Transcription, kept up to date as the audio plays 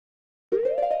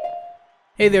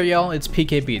Hey there y'all, it's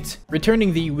PK Beats,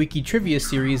 returning the Wiki Trivia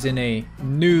series in a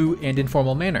new and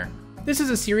informal manner. This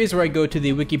is a series where I go to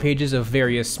the wiki pages of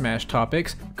various Smash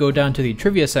topics, go down to the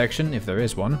trivia section, if there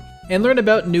is one, and learn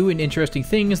about new and interesting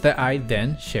things that I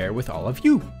then share with all of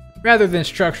you. Rather than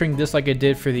structuring this like I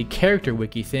did for the character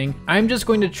wiki thing, I'm just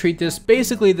going to treat this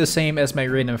basically the same as my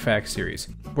random facts series,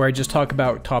 where I just talk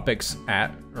about topics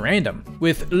at random,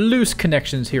 with loose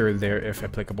connections here or there if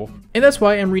applicable. And that's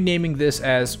why I'm renaming this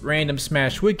as Random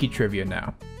Smash Wiki Trivia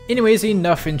now. Anyways,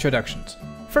 enough introductions.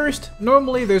 First,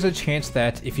 normally there's a chance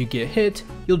that if you get hit,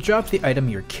 you'll drop the item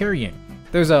you're carrying.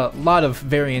 There's a lot of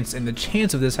variance in the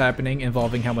chance of this happening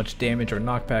involving how much damage or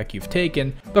knockback you've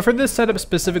taken, but for this setup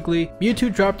specifically,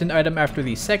 Mewtwo dropped an item after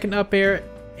the second up air,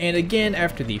 and again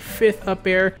after the fifth up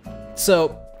air,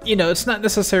 so, you know, it's not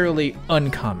necessarily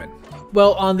uncommon.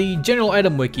 Well, on the general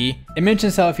item wiki, it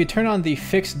mentions how if you turn on the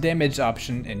fixed damage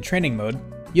option in training mode,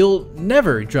 you'll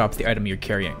never drop the item you're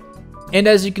carrying. And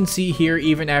as you can see here,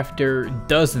 even after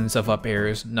dozens of up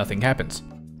airs, nothing happens.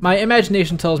 My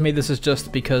imagination tells me this is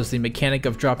just because the mechanic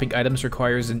of dropping items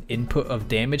requires an input of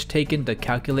damage taken to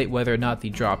calculate whether or not the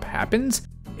drop happens,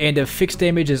 and if fixed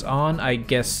damage is on, I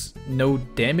guess no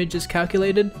damage is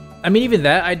calculated? I mean, even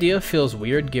that idea feels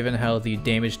weird given how the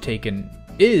damage taken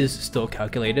is still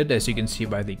calculated, as you can see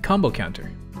by the combo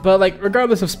counter. But like,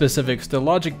 regardless of specifics, the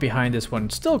logic behind this one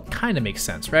still kinda makes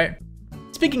sense, right?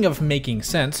 Speaking of making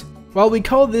sense, while we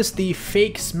call this the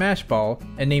fake Smash Ball,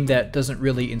 a name that doesn't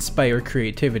really inspire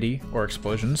creativity or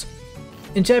explosions,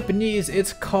 in Japanese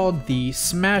it's called the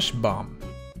Smash Bomb.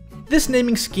 This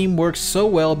naming scheme works so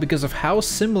well because of how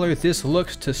similar this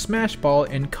looks to Smash Ball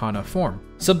in kana form,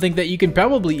 something that you can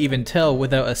probably even tell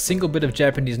without a single bit of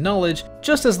Japanese knowledge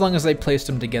just as long as I placed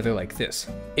them together like this.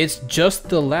 It's just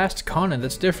the last kana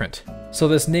that's different. So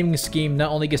this naming scheme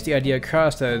not only gets the idea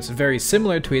across that it's very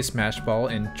similar to a Smash Ball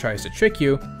and tries to trick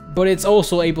you, but it's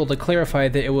also able to clarify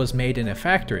that it was made in a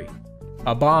factory.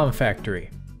 A bomb factory.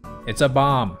 It's a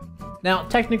bomb. Now,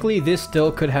 technically this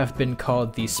still could have been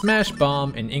called the Smash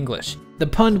Bomb in English. The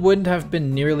pun wouldn't have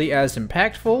been nearly as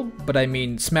impactful, but I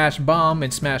mean Smash Bomb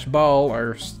and Smash Ball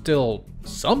are still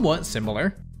somewhat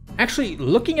similar. Actually,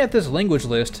 looking at this language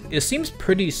list, it seems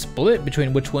pretty split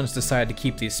between which ones decide to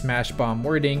keep the Smash Bomb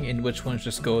wording and which ones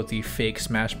just go with the fake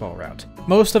Smash Ball route.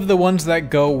 Most of the ones that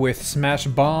go with Smash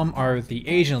Bomb are the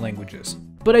Asian languages.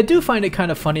 But I do find it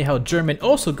kind of funny how German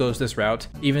also goes this route,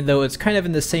 even though it's kind of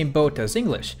in the same boat as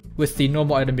English, with the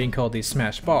normal item being called the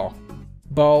Smash Ball.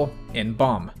 Ball and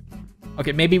bomb.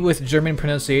 Okay, maybe with German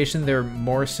pronunciation they're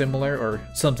more similar, or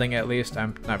something at least,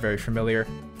 I'm not very familiar.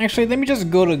 Actually, let me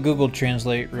just go to Google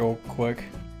Translate real quick.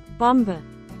 Bombe.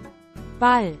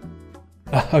 Ball.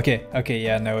 Okay,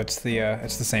 yeah, no, it's the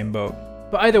same boat.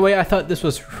 But either way, I thought this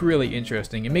was really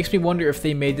interesting. It makes me wonder if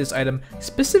they made this item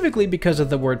specifically because of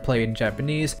the wordplay in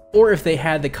Japanese, or if they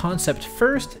had the concept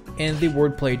first and the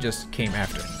wordplay just came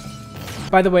after.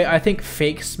 By the way, I think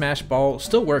fake Smash Ball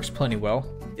still works plenty well.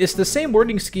 It's the same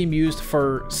wording scheme used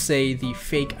for, say, the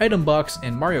fake item box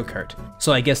in Mario Kart.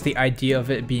 So I guess the idea of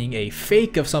it being a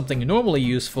fake of something normally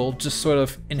useful just sort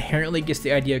of inherently gets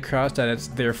the idea across that it's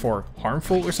therefore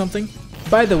harmful or something.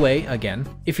 By the way, again,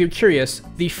 if you're curious,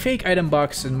 the fake item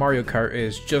box in Mario Kart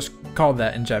is just called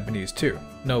that in Japanese too.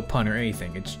 No pun or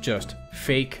anything, it's just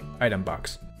fake item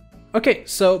box. Okay,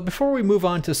 so before we move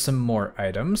on to some more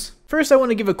items, first I want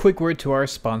to give a quick word to our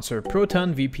sponsor,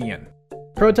 ProtonVPN.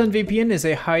 ProtonVPN is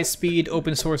a high-speed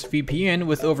open-source VPN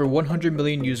with over 100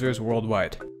 million users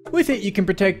worldwide. With it, you can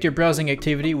protect your browsing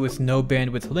activity with no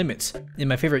bandwidth limits, and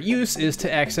my favorite use is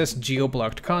to access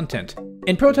geo-blocked content.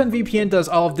 And ProtonVPN does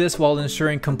all of this while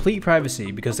ensuring complete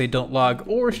privacy because they don't log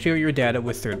or share your data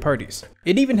with third parties.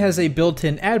 It even has a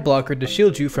built-in ad blocker to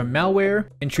shield you from malware,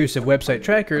 intrusive website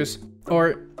trackers,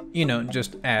 or, you know,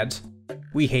 just ads.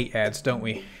 We hate ads, don't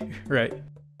we? Right.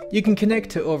 You can connect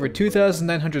to over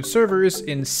 2,900 servers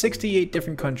in 68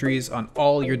 different countries on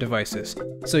all your devices,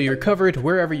 so you're covered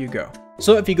wherever you go.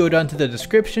 So if you go down to the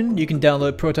description, you can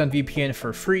download ProtonVPN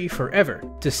for free forever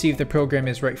to see if the program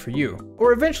is right for you.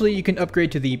 Or eventually you can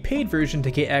upgrade to the paid version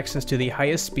to get access to the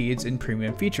highest speeds and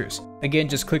premium features. Again,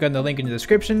 just click on the link in the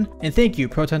description, and thank you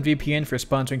ProtonVPN for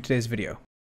sponsoring today's video.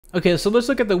 Okay, so let's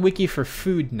look at the wiki for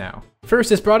food now.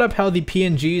 First, it's brought up how the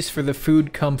PNGs for the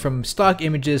food come from stock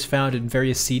images found in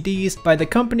various CDs by the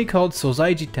company called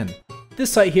Sozaijiten.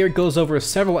 This site here goes over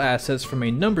several assets from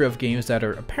a number of games that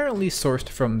are apparently sourced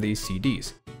from these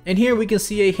CDs. And here we can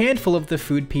see a handful of the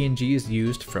food PNGs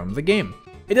used from the game.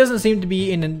 It doesn't seem to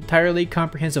be an entirely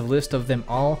comprehensive list of them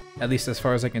all, at least as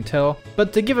far as I can tell,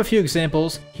 but to give a few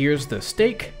examples, here's the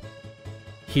steak,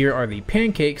 here are the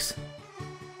pancakes,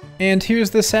 and here's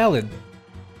the salad.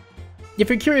 If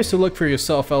you're curious to look for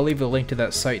yourself, I'll leave a link to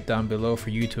that site down below for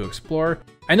you to explore.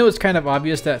 I know it's kind of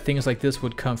obvious that things like this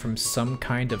would come from some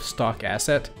kind of stock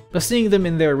asset, but seeing them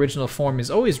in their original form is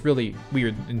always really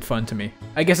weird and fun to me.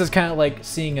 I guess it's kind of like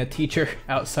seeing a teacher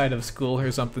outside of school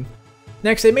or something.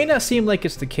 Next, it may not seem like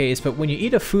it's the case, but when you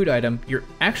eat a food item, you're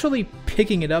actually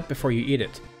picking it up before you eat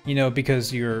it. You know,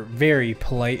 because you're very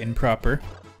polite and proper.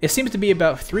 It seems to be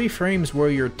about 3 frames where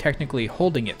you're technically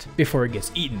holding it before it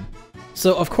gets eaten.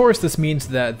 So of course this means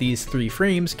that these 3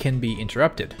 frames can be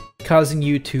interrupted, causing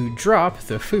you to drop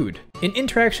the food, an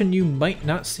interaction you might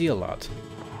not see a lot.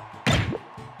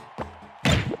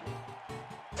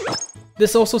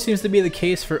 This also seems to be the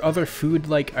case for other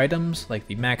food-like items like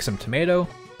the Maxim tomato,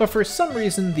 but for some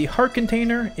reason the heart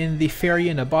container and the fairy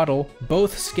in a bottle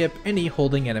both skip any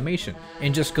holding animation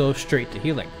and just go straight to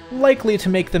healing, likely to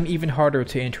make them even harder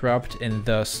to interrupt and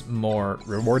thus more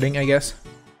rewarding, I guess.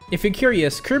 If you're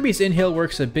curious, Kirby's inhale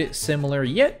works a bit similar,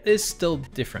 yet is still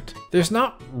different. There's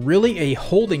not really a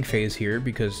holding phase here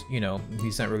because, you know,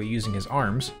 he's not really using his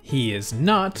arms. He is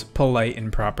not polite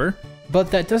and proper,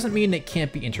 but that doesn't mean it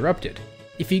can't be interrupted.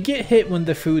 If you get hit when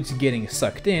the food's getting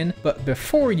sucked in, but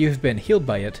before you've been healed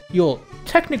by it, you'll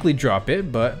technically drop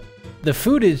it, but the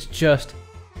food is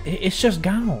it's just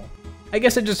gone. I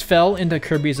guess it just fell into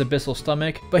Kirby's abyssal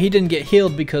stomach, but he didn't get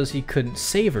healed because he couldn't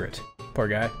savor it. Poor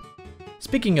guy.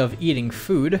 Speaking of eating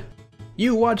food,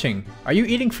 you watching, are you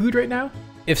eating food right now?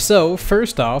 If so,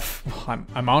 first off,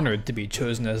 I'm honored to be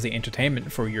chosen as the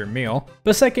entertainment for your meal,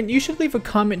 but second, you should leave a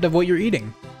comment of what you're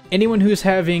eating. Anyone who's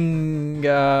having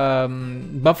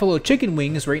buffalo chicken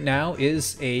wings right now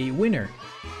is a winner.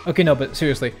 Okay, no, but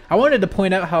seriously, I wanted to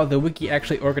point out how the wiki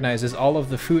actually organizes all of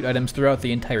the food items throughout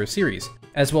the entire series,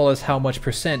 as well as how much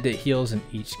percent it heals in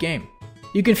each game.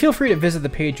 You can feel free to visit the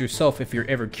page yourself if you're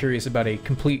ever curious about a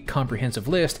complete comprehensive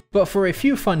list, but for a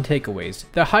few fun takeaways,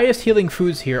 the highest healing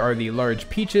foods here are the large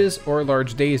peaches or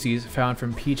large daisies found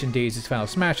from Peach and Daisy's Final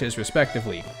Smashes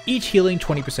respectively, each healing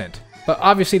 20%. But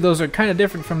obviously those are kind of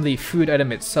different from the food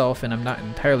item itself, and I'm not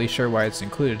entirely sure why it's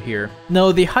included here.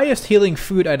 No, the highest healing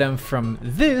food item from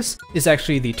this is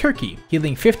actually the turkey,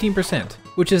 healing 15%,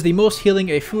 which is the most healing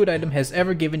a food item has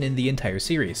ever given in the entire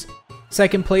series.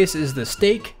 Second place is the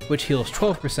steak, which heals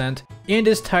 12%, and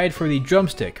is tied for the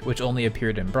drumstick, which only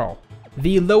appeared in Brawl.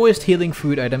 The lowest healing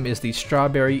food item is the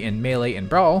strawberry in Melee and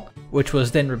Brawl, which was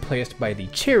then replaced by the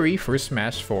cherry for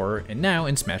Smash 4 and now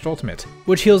in Smash Ultimate,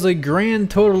 which heals a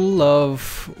grand total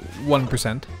of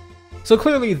 1%. So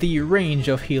clearly the range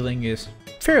of healing is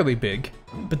fairly big,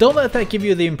 but don't let that give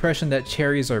you the impression that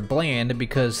cherries are bland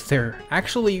because they're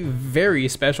actually very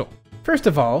special. First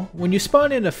of all, when you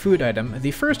spawn in a food item,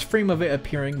 the first frame of it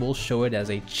appearing will show it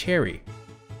as a cherry.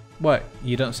 What,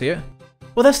 you don't see it?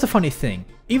 Well, that's the funny thing.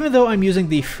 Even though I'm using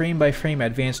the frame-by-frame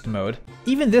advanced mode,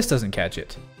 even this doesn't catch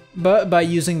it. But by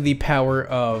using the power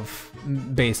of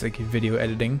basic video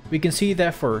editing, we can see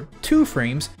that for 2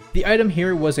 frames, the item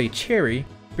here was a cherry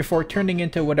before turning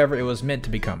into whatever it was meant to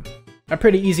become. A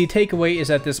pretty easy takeaway is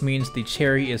that this means the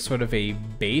cherry is sort of a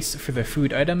base for the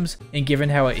food items, and given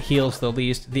how it heals the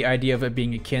least, the idea of it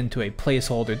being akin to a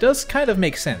placeholder does kind of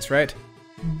make sense, right?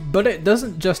 But it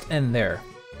doesn't just end there.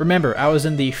 Remember, I was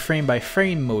in the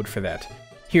frame-by-frame mode for that.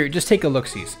 Here, just take a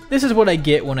look-sees. This is what I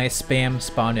get when I spam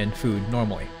spawn in food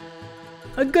normally.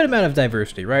 A good amount of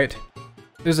diversity, right?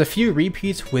 There's a few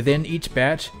repeats within each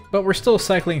batch, but we're still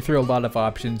cycling through a lot of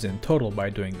options in total by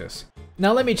doing this.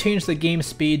 Now let me change the game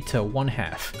speed to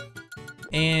 1/2.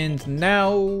 And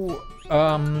now,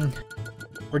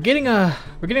 we're getting a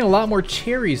lot more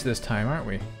cherries this time, aren't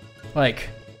we? Like,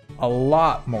 a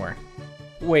lot more.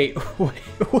 Wait,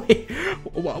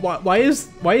 why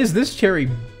is this cherry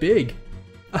big?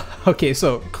 Okay,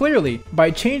 so clearly, by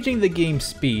changing the game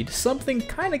speed, something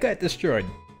kinda got destroyed.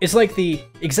 It's like the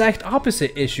exact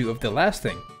opposite issue of the last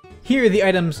thing. Here, the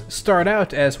items start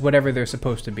out as whatever they're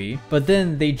supposed to be, but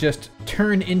then they just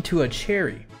turn into a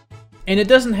cherry. And it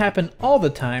doesn't happen all the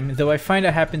time, though I find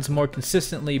it happens more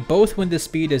consistently both when the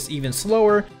speed is even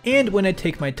slower and when I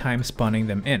take my time spawning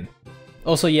them in.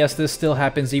 Also, yes, this still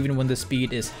happens even when the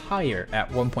speed is higher at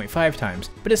 1.5 times,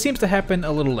 but it seems to happen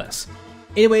a little less.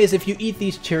 Anyways, if you eat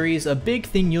these cherries, a big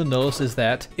thing you'll notice is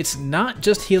that it's not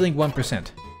just healing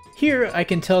 1%. Here, I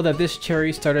can tell that this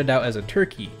cherry started out as a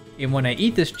turkey, and when I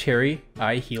eat this cherry,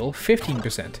 I heal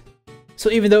 15%. So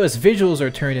even though its visuals are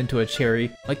turned into a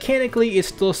cherry, mechanically it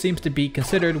still seems to be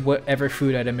considered whatever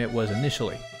food item it was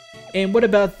initially. And what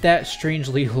about that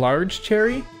strangely large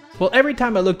cherry? Well, every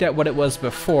time I looked at what it was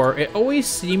before, it always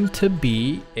seemed to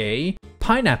be a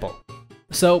pineapple.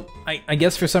 So, I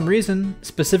guess for some reason,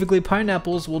 specifically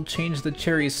pineapples will change the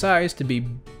cherry's size to be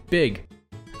big.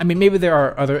 I mean, maybe there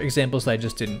are other examples that I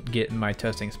just didn't get in my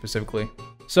testing specifically.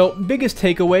 So, biggest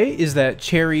takeaway is that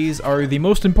cherries are the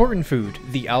most important food,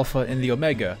 the alpha and the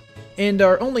omega, and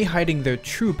are only hiding their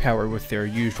true power with their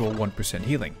usual 1%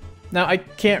 healing. Now, I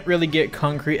can't really get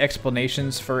concrete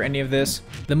explanations for any of this.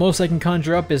 The most I can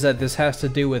conjure up is that this has to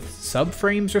do with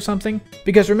subframes or something,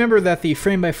 because remember that the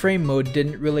frame-by-frame mode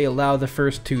didn't really allow the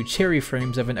first 2 cherry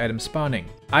frames of an item spawning.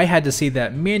 I had to see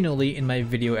that manually in my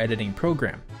video editing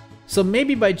program. So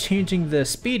maybe by changing the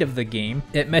speed of the game,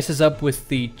 it messes up with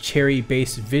the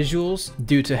cherry-based visuals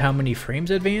due to how many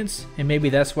frames advance, and maybe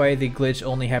that's why the glitch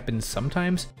only happens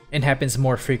sometimes, and happens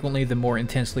more frequently the more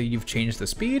intensely you've changed the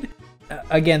speed?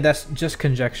 Again, that's just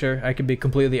conjecture, I could be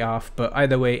completely off, but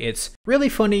either way, it's really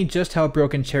funny just how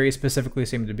broken cherries specifically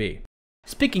seem to be.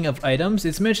 Speaking of items,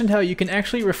 it's mentioned how you can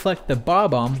actually reflect the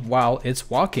Bob-omb while it's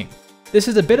walking. This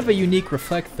is a bit of a unique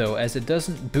reflect though, as it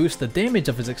doesn't boost the damage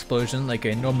of its explosion like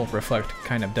a normal reflect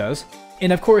kind of does.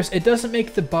 And of course, it doesn't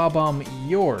make the Bob-omb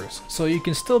yours, so you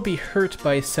can still be hurt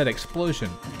by said explosion.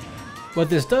 What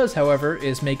this does, however,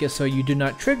 is make it so you do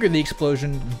not trigger the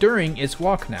explosion during its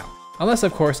walk now. Unless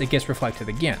of course it gets reflected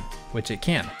again, which it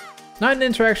can. Not an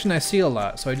interaction I see a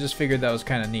lot, so I just figured that was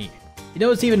kinda neat. You know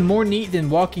what's even more neat than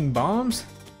walking bombs?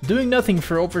 Doing nothing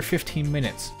for over 15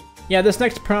 minutes. Yeah, this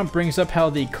next prompt brings up how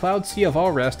the Cloud Sea of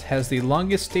All Rest has the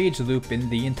longest stage loop in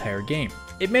the entire game.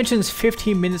 It mentions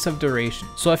 15 minutes of duration,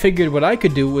 so I figured what I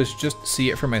could do was just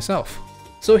see it for myself.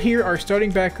 So here our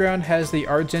starting background has the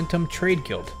Argentum Trade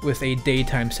Guild with a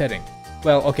daytime setting.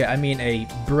 Well, okay, I mean a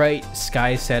bright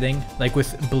sky setting, like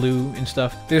with blue and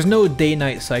stuff. There's no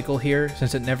day-night cycle here,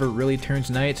 since it never really turns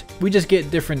night. We just get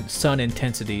different sun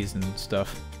intensities and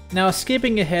stuff. Now,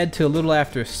 skipping ahead to a little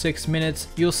after 6 minutes,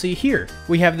 you'll see here,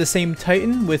 we have the same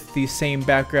Titan with the same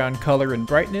background color and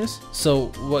brightness. So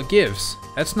what gives?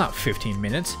 That's not 15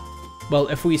 minutes. Well,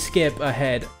 if we skip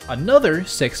ahead another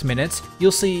 6 minutes,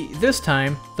 you'll see this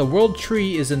time the world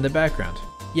tree is in the background.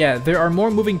 Yeah, there are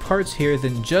more moving parts here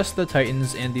than just the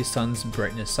Titans and the sun's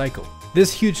brightness cycle.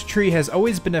 This huge tree has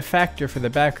always been a factor for the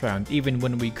background, even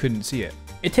when we couldn't see it.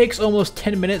 It takes almost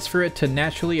 10 minutes for it to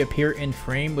naturally appear in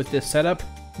frame with this setup,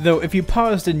 though if you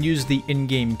paused and used the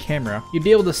in-game camera, you'd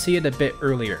be able to see it a bit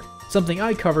earlier, something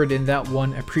I covered in that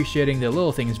one Appreciating the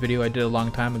Little Things video I did a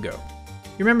long time ago.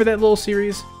 You remember that little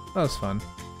series? That was fun.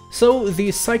 So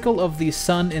the cycle of the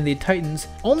sun and the Titans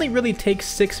only really takes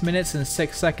 6 minutes and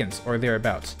 6 seconds, or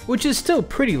thereabouts, which is still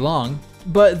pretty long,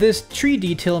 but this tree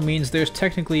detail means there's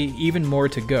technically even more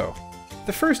to go.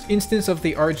 The first instance of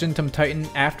the Argentum Titan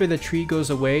after the tree goes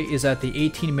away is at the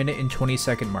 18 minute and 20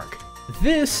 second mark.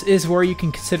 This is where you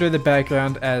can consider the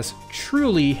background as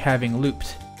truly having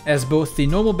looped, as both the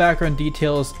normal background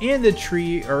details and the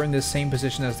tree are in the same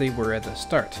position as they were at the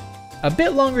start. A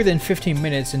bit longer than 15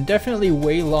 minutes and definitely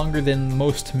way longer than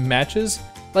most matches.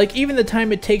 Like, even the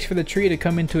time it takes for the tree to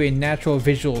come into a natural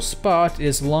visual spot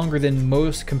is longer than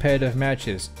most competitive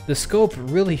matches. The scope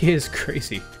really is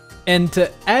crazy. And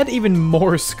to add even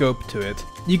more scope to it,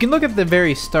 you can look at the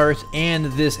very start and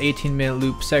this 18-minute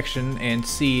loop section and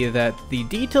see that the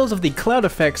details of the cloud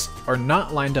effects are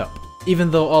not lined up, even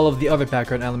though all of the other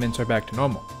background elements are back to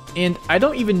normal. And I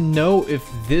don't even know if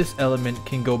this element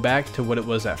can go back to what it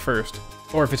was at first,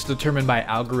 or if it's determined by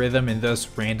algorithm and thus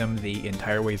random the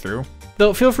entire way through.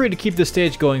 Though feel free to keep the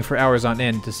stage going for hours on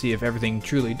end to see if everything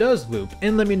truly does loop,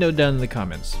 and let me know down in the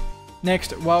comments.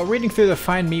 Next, while reading through the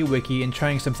Find Me wiki and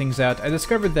trying some things out, I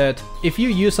discovered that if you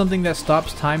use something that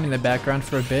stops time in the background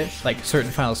for a bit, like certain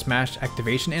Final Smash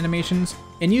activation animations,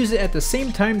 and use it at the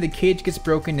same time the cage gets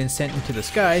broken and sent into the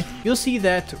sky, you'll see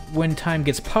that when time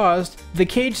gets paused, the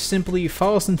cage simply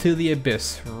falls into the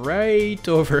abyss right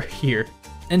over here,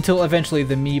 until eventually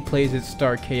the Mii plays its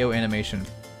star KO animation.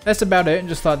 That's about it,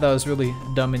 just thought that was really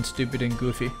dumb and stupid and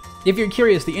goofy. If you're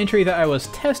curious, the entry that I was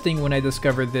testing when I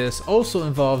discovered this also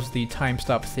involves the time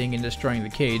stop thing in destroying the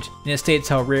cage, and it states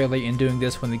how rarely in doing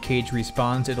this when the cage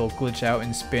respawns it'll glitch out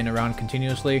and spin around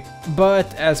continuously.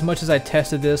 But as much as I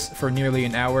tested this for nearly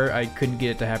an hour, I couldn't get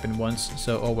it to happen once,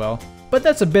 so oh well. But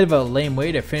that's a bit of a lame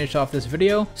way to finish off this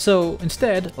video, so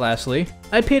instead, lastly,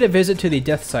 I paid a visit to the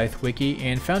Death Scythe wiki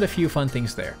and found a few fun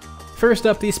things there. First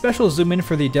up, the special zoom in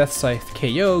for the Death Scythe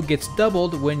KO gets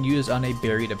doubled when used on a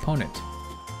buried opponent.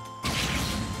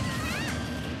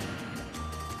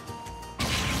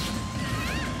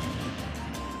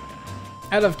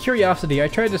 Out of curiosity, I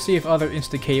tried to see if other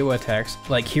insta-KO attacks,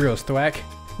 like Hero's Thwack,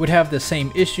 would have the same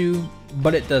issue,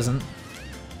 but it doesn't.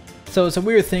 So it's a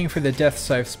weird thing for the Death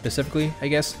Scythe specifically, I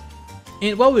guess.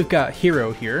 And while we've got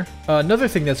Hero here, another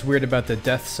thing that's weird about the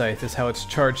Death Scythe is how its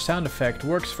charge sound effect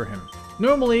works for him.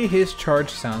 Normally, his charge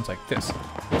sounds like this.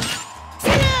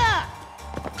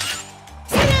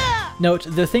 Note,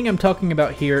 the thing I'm talking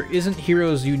about here isn't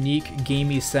Hero's unique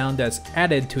gamey sound that's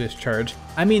added to his charge,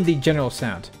 I mean the general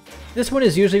sound. This one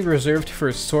is usually reserved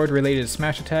for sword-related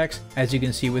smash attacks, as you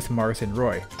can see with Marth and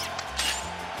Roy.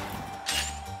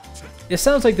 It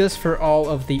sounds like this for all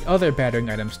of the other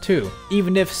battering items too,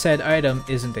 even if said item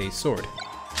isn't a sword.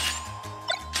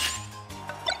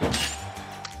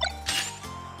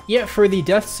 Yet for the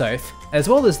Death Scythe, as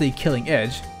well as the Killing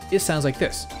Edge, it sounds like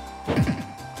this.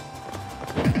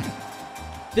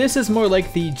 This is more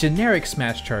like the generic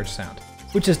smash charge sound,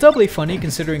 which is doubly funny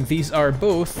considering these are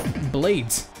both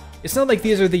blades. It's not like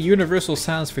these are the universal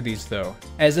sounds for these though,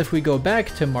 as if we go back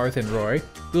to Marth and Roy,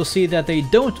 we'll see that they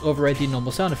don't overwrite the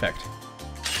normal sound effect.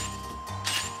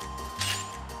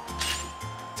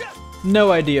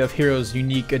 No idea if Hero's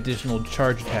unique additional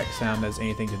charge attack sound has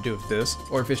anything to do with this,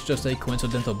 or if it's just a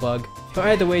coincidental bug, but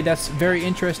either way that's very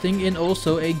interesting and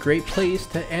also a great place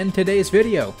to end today's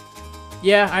video.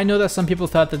 Yeah, I know that some people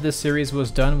thought that this series was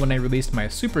done when I released my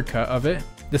supercut of it,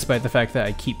 despite the fact that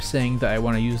I keep saying that I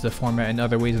want to use the format in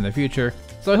other ways in the future,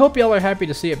 so I hope y'all are happy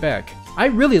to see it back. I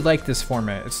really like this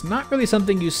format, it's not really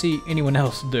something you see anyone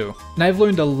else do, and I've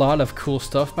learned a lot of cool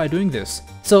stuff by doing this,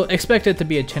 so expect it to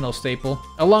be a channel staple,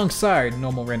 alongside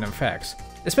normal random facts,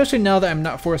 especially now that I'm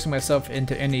not forcing myself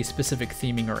into any specific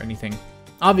theming or anything.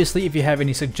 Obviously, if you have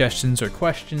any suggestions or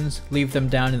questions, leave them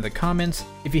down in the comments.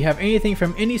 If you have anything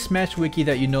from any Smash Wiki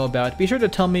that you know about, be sure to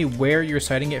tell me where you're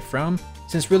citing it from,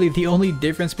 since really the only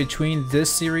difference between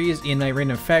this series and my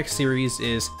Random Facts series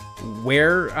is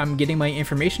where I'm getting my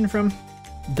information from.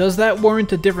 Does that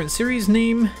warrant a different series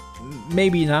name?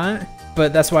 Maybe not,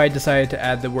 but that's why I decided to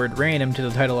add the word random to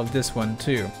the title of this one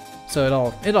too.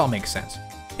 So it all makes sense.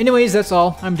 Anyways, that's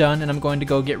all. I'm done and I'm going to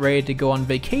go get ready to go on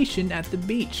vacation at the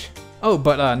beach. Oh,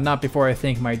 but not before I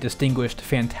thank my distinguished,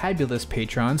 fantabulous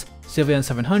patrons,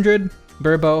 Sylvian700,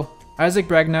 Burbo, Isaac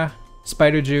Bragna,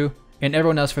 SpiderJew, and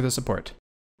everyone else for the support.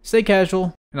 Stay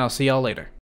casual, and I'll see y'all later.